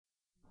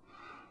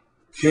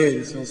Okay,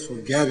 this one's for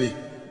Gabby.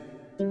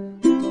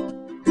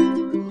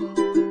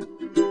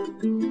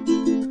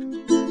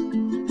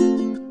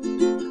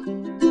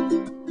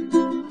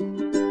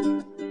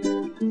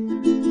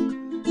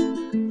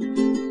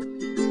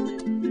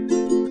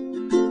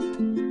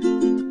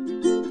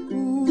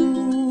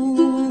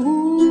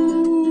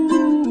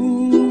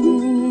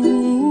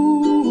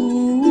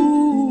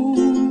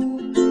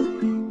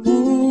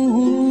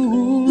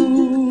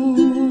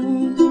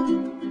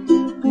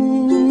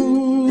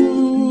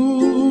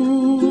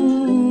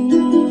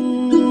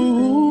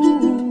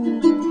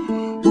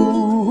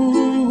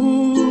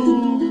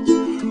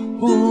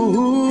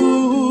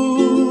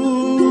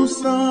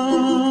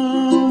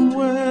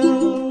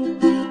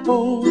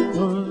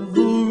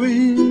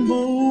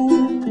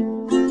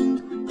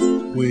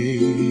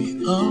 Way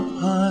up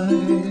high,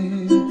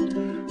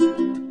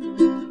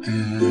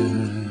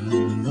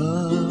 and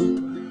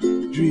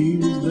the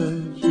dreams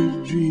that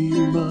you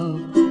dream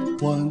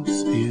of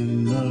once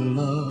in a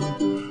lullaby.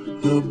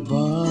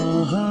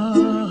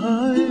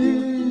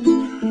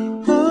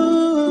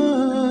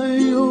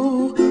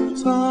 Oh,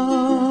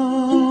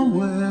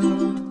 somewhere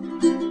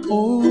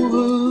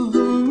over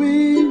the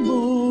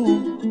rainbow,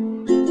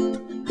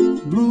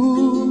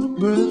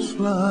 bluebirds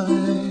fly.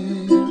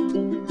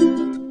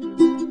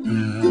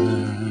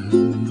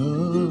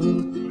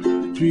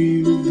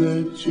 Dreams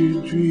that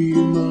you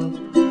dream of,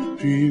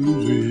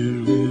 dreams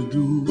really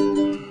do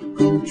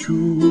come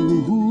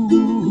true.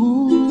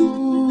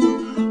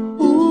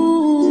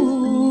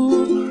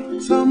 Ooh,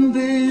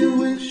 someday you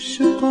wish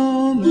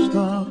upon a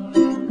star,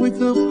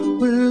 wake up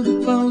where the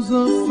clouds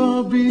are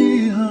far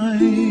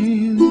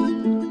behind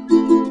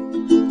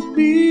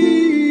me,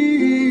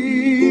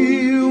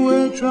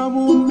 where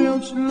trouble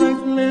melts like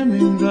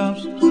lemon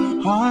drops,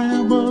 high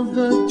above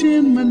the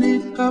chimney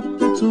top.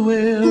 That's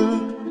where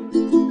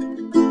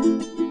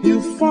you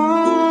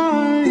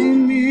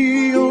find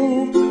me,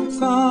 oh,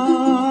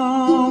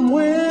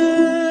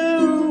 somewhere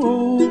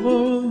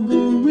over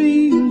the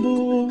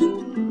rainbow,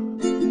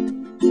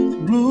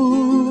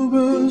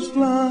 bluebirds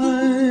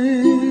fly,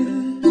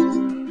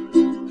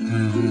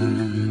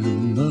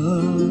 and the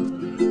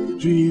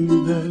dream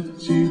that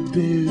you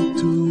dare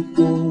to,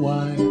 oh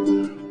why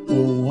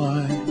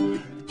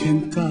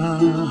can't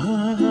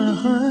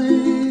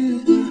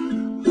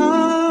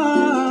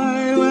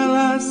well, I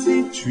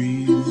see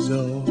trees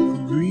of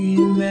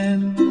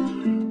Greenland,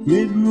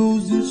 red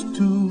roses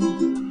too.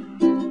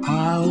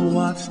 I'll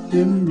watch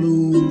them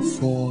bloom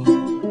for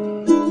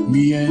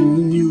me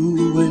and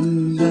you,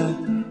 and I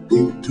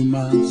think to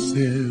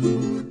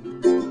myself,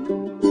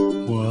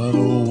 what a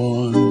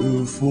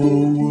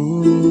wonderful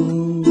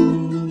world.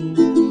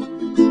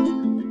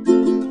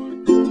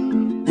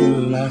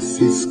 Well, I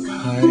see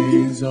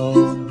skies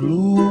of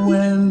blue,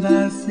 and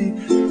I see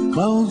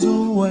clouds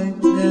of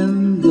white,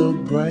 and the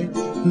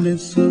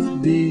brightness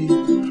of day.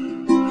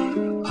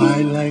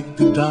 I like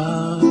the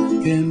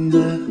dark, and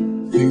I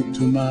think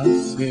to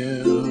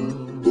myself,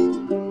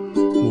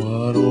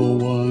 what a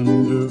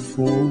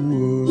wonderful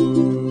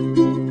world.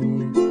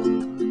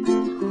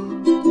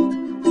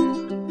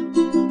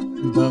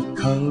 The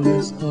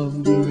colors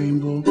of the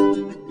rainbow,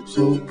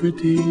 so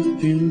pretty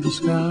in the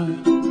sky,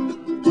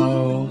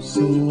 are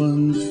also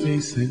on the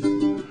faces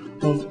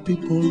of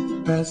people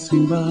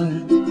passing by.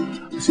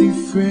 I see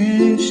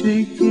friends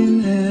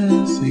shaking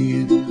hands,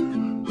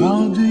 singing,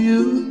 how do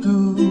you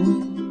do?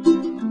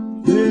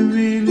 They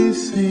really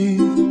say,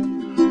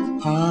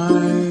 I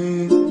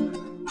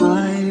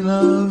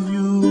love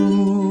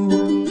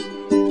you.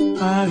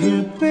 I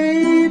hear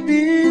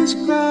babies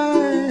cry,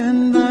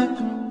 and I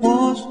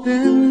watch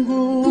them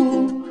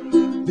grow.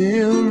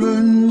 They'll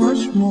learn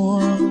much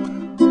more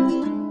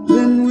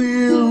than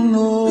we'll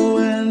know,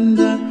 and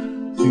I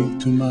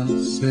think to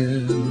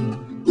myself,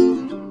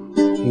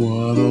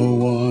 what a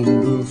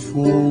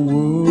wonderful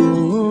world.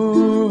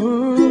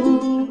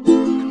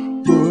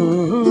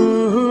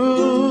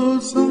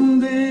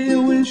 Someday I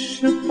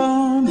wish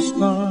upon a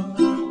star,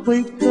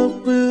 wake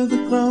up where the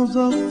clouds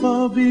are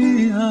far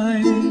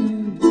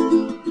behind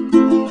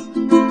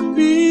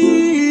me,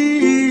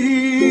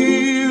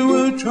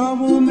 where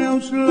trouble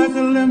melts like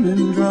a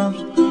lemon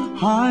drops,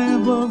 high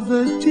above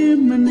the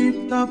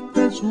chimney top.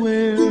 That's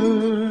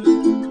where